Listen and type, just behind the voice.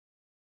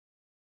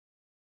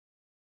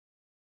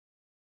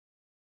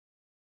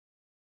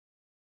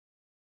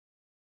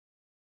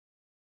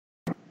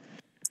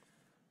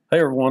Hey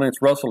everyone,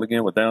 it's Russell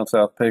again with Down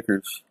South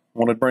Pickers. I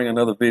wanted to bring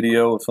another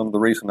video of some of the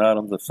recent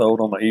items I've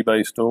sold on my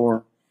eBay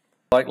store.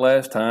 Like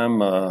last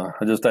time, I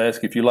just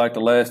asked if you liked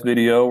the last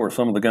video or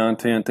some of the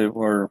content that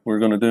we're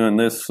going to do in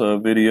this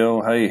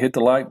video. Hey, hit the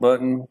like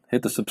button,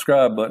 hit the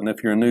subscribe button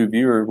if you're a new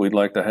viewer. We'd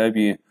like to have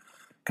you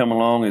come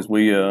along as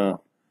we go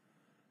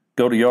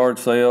to yard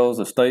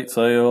sales, estate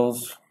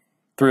sales,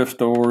 thrift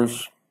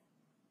stores,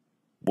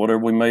 whatever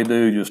we may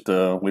do. Just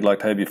we'd like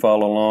to have you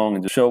follow along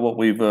and just show what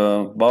we've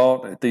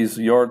bought at these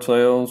yard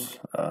sales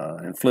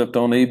and flipped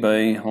on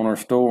eBay on our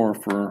store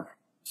for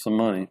some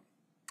money.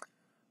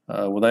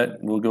 With that,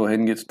 we'll go ahead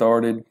and get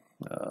started.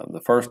 The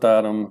first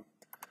item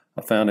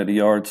I found at a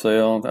yard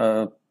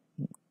sale.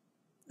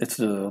 It's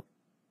a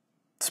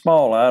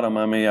small item.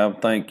 I mean, I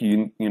think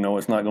you know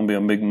it's not going to be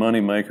a big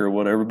money maker or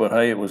whatever. But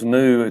hey, it was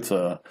new. It's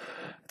a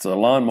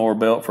lawnmower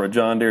belt for a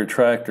John Deere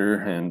tractor,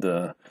 and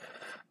the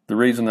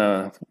reason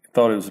I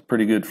thought it was a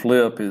pretty good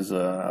flip is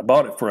I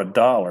bought it for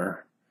 $1,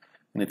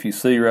 and if you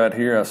see right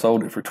here, I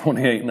sold it for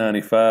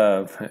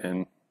 $28.95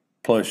 and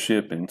plus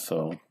shipping.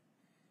 So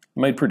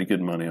made pretty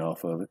good money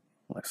off of it.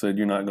 Like I said,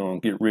 you're not going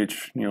to get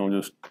rich,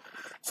 just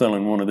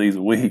selling one of these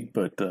a week,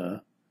 but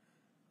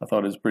I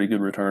thought it was a pretty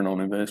good return on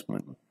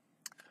investment.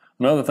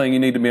 Another thing you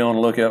need to be on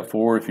the lookout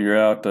for if you're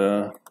out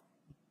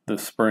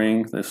this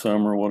spring, this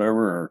summer,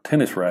 whatever, are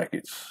tennis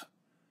rackets.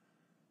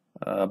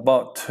 I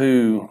bought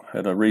two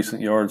at a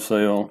recent yard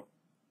sale.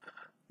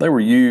 They were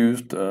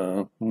used,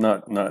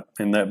 not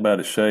in that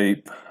bad a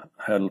shape.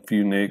 Had a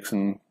few nicks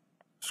and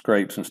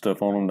scrapes and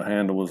stuff on them. The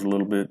handle was a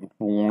little bit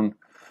worn.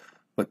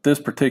 But this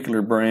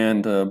particular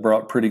brand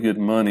brought pretty good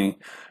money.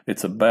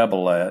 It's a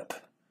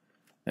Babolat.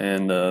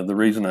 And the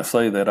reason I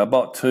say that, I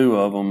bought two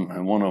of them,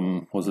 and one of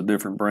them was a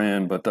different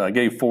brand, but I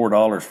gave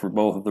 $4 for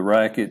both of the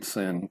rackets,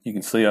 and you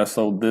can see I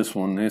sold this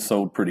one. It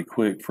sold pretty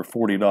quick for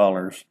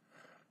 $40.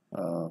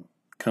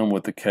 Come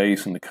with the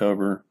case and the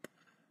cover.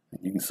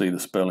 You can see the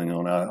spelling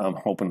on it. I'm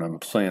hoping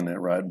I'm saying that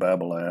right,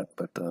 Babolat.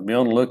 But be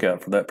on the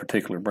lookout for that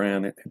particular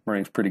brand. It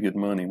brings pretty good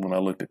money when I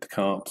looked at the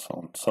comps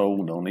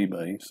sold on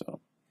eBay. So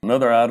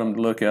another item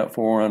to look out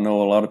for, I know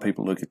a lot of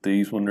people look at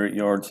these when they're at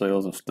yard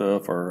sales and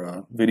stuff,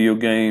 are video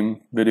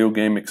game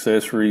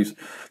accessories.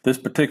 This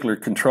particular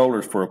controller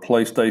is for a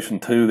PlayStation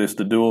 2. This is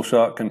the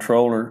DualShock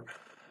controller.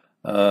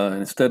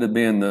 Instead of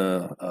being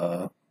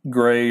the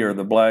gray or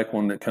the black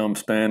one that comes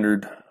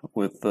standard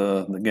with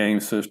the game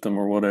system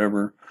or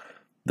whatever,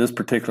 this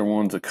particular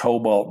one's a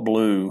cobalt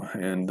blue,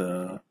 and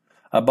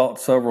I bought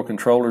several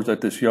controllers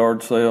at this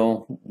yard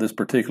sale this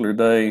particular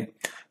day.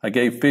 I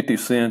gave 50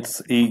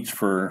 cents each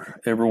for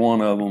every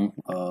one of them.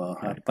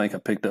 I think I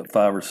picked up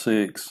 5 or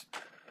 6,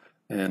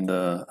 and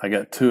I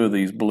got 2 of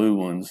these blue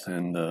ones,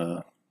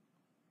 and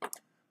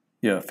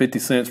yeah, 50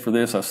 cents for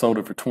this. I sold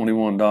it for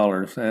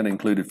 $21. That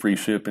included free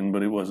shipping,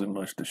 but it wasn't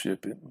much to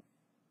ship it.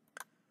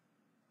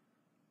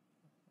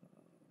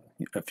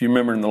 If you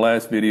remember in the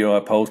last video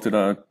I posted,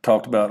 I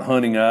talked about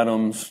hunting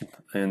items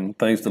and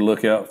things to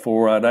look out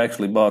for. I'd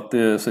actually bought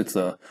this. It's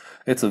a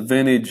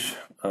vintage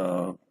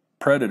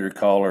predator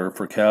collar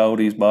for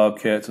coyotes,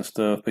 bobcats, and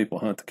stuff. People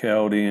hunt the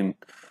coyote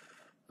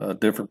and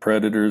different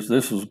predators.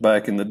 This was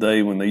back in the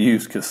day when they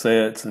used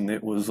cassettes, and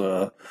it was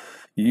you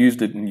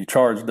used it and you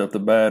charged up the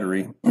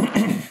battery.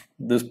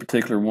 This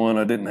particular one,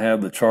 I didn't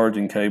have the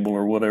charging cable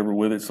or whatever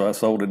with it, so I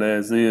sold it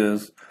as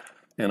is,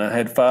 and I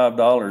had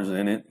 $5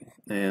 in it.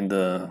 And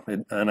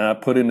I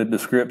put in the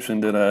description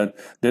that I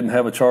didn't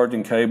have a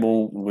charging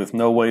cable with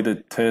no way to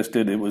test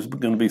it. It was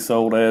going to be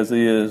sold as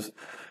is.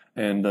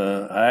 And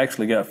I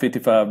actually got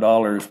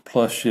 $55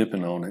 plus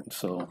shipping on it.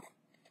 So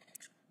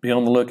be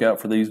on the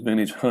lookout for these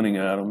vintage hunting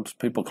items.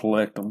 People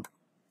collect them.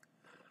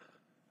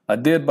 I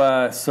did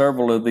buy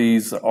several of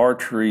these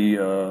archery.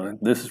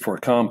 This is for a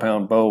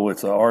compound bow.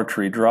 It's an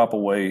archery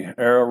drop-away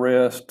arrow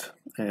rest.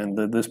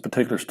 And this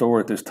particular store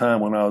at this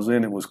time when I was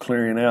in it was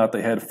clearing out.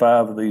 They had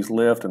 5 of these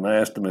left, and I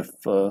asked them if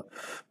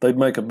they'd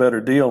make a better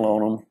deal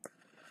on them.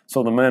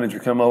 So the manager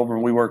come over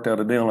and we worked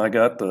out a deal, and I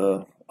got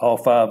all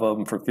 5 of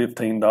them for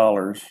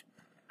 $15.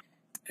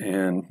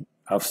 And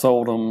I've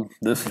sold them.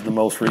 This is the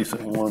most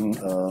recent one.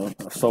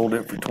 I sold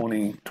it for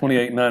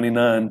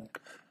 $28.99,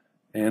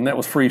 and that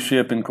was free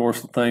shipping. Of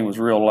course, the thing was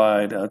real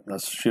light. I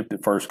shipped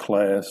it first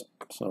class,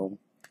 so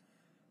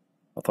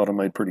I thought I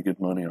made pretty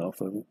good money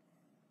off of it.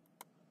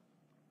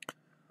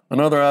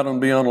 Another item to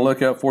be on the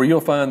lookout for,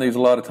 you'll find these a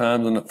lot of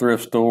times in the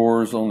thrift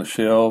stores on the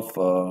shelf,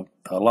 a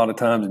lot of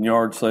times in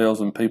yard sales,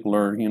 and people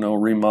are,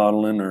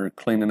 remodeling or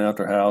cleaning out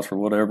their house or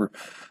whatever.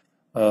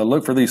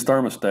 Look for these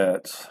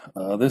thermostats.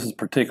 This is a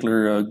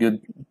particular good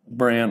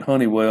brand,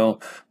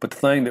 Honeywell, but the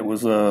thing that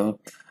was the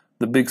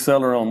big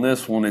seller on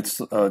this one, it's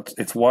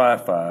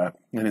Wi-Fi,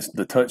 and it's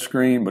the touch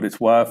screen, but it's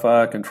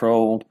Wi-Fi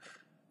controlled.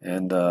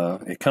 And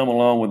it come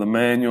along with a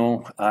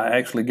manual. I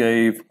actually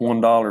gave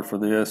 $1 for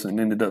this and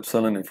ended up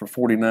selling it for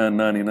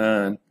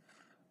 $49.99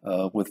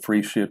 with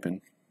free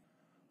shipping.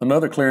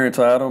 Another clearance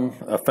item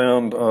I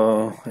found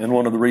in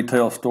one of the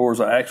retail stores.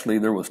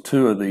 There was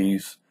 2 of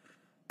these,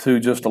 2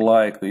 just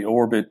alike. The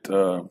Orbit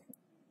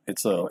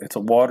It's a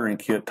watering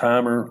kit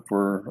timer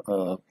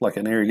for like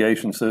an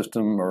irrigation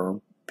system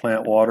or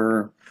plant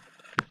water.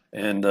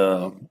 And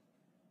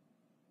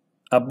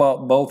I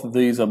bought both of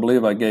these. I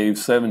believe I gave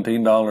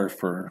 $17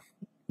 for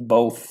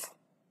both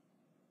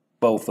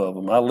of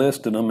them. I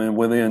listed them, and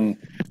within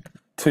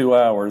 2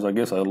 hours, I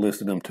guess I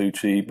listed them too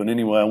cheap. But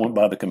anyway, I went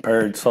by the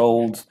compared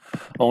solds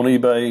on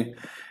eBay,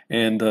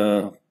 and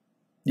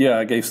yeah,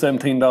 I gave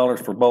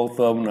 $17 for both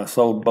of them. I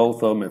sold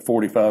both of them at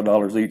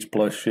 $45 each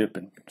plus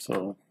shipping.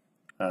 So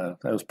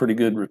that was a pretty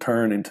good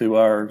return in 2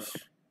 hours.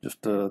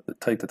 Just to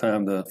take the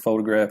time to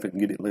photograph it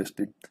and get it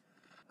listed.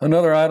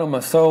 Another item I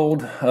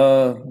sold,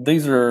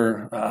 these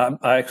are,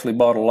 I actually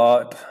bought a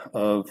lot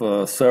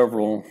of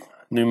several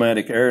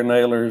pneumatic air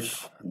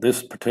nailers.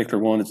 This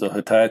particular one is a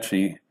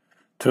Hitachi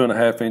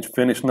 2.5-inch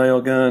finish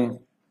nail gun.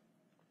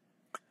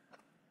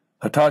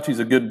 Hitachi's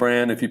a good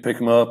brand if you pick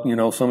them up. You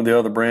know, some of the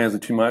other brands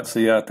that you might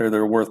see out there that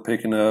are worth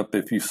picking up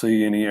if you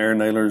see any air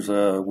nailers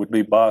would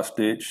be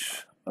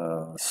Bostitch,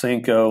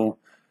 Cinco.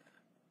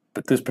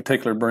 But this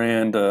particular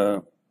brand,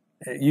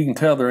 you can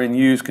tell they're in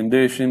used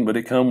condition, but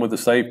it comes with the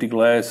safety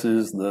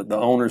glasses, the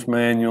owner's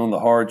manual, and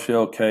the hard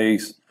shell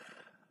case.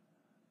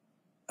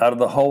 Out of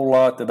the whole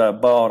lot that I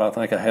bought, I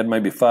think I had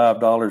maybe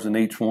 $5 in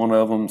each one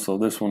of them. So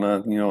this one, I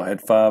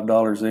had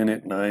 $5 in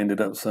it, and I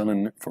ended up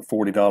selling it for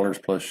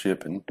 $40 plus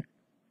shipping.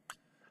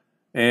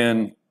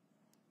 And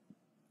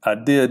I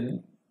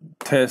did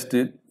test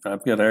it.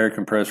 I've got an air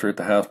compressor at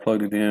the house,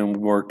 plugged it in, we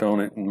worked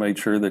on it, and made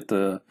sure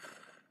that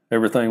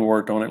everything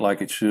worked on it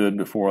like it should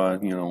before I,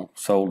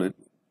 sold it.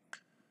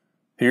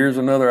 Here's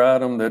another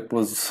item that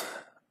was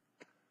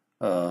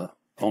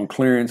on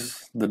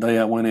clearance the day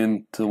I went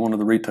into one of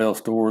the retail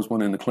stores,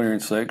 went in the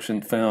clearance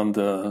section, found,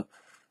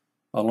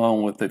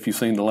 along with, if you've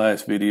seen the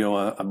last video,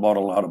 I bought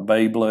a lot of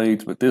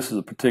Beyblades, but this is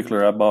a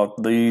particular, I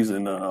bought these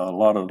and a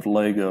lot of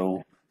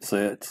Lego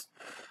sets.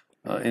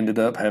 Ended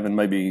up having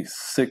maybe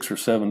 $6 or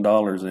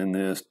 $7 in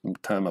this by the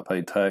time I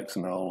paid tax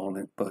and all on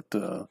it. But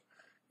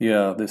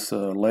yeah, this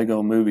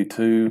Lego Movie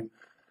 2,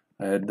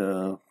 I had,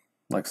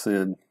 like I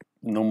said,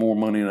 no more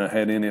money than I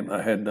had in it.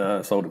 I had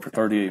sold it for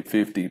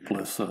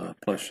 $38.50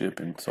 plus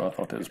shipping, so I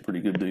thought that was a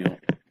pretty good deal.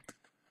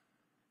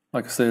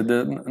 Like I said,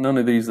 none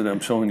of these that I'm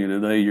showing you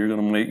today, you're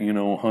going to make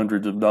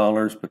hundreds of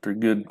dollars, but they're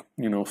good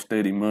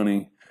steady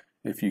money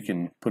if you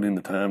can put in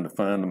the time to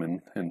find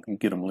them and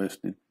get them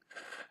listed.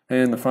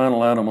 And the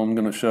final item I'm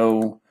going to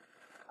show,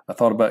 I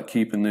thought about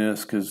keeping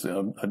this because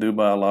I do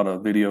buy a lot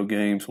of video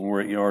games when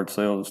we're at yard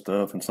sales and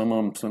stuff, and some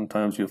of them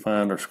sometimes you'll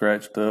find are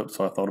scratched up,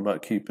 so I thought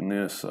about keeping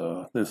this.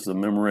 This is a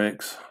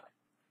Memorex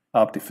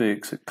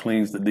OptiFix. It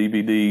cleans the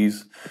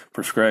DVDs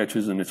for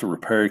scratches, and it's a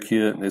repair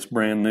kit, and it's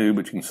brand new,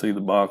 but you can see the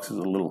box is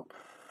a little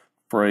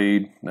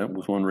frayed. That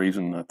was one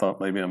reason I thought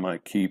maybe I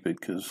might keep it,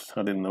 because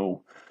I didn't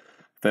know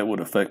if that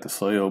would affect the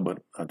sale, but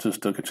I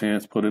just took a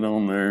chance, put it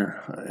on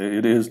there.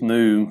 It is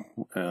new.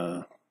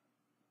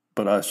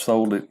 But I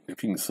sold it,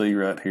 if you can see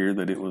right here,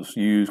 that it was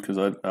used because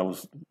I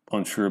was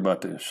unsure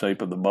about the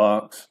shape of the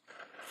box.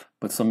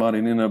 But somebody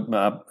ended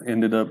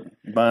up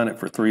buying it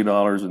for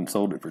 $3 and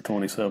sold it for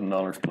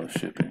 $27 plus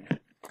shipping.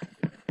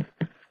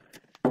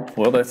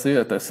 Well, that's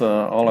it. That's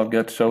all I've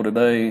got to show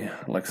today.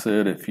 Like I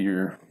said, if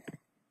you're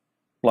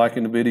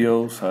liking the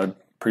videos, I'd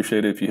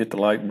appreciate it if you hit the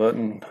like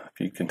button. If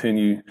you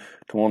continue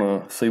to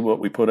want to see what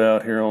we put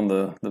out here on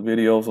the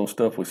videos on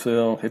stuff we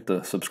sell, hit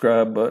the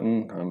subscribe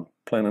button. I'm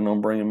planning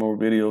on bringing more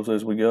videos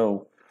as we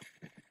go.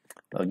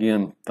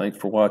 Again, thanks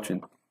for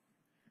watching.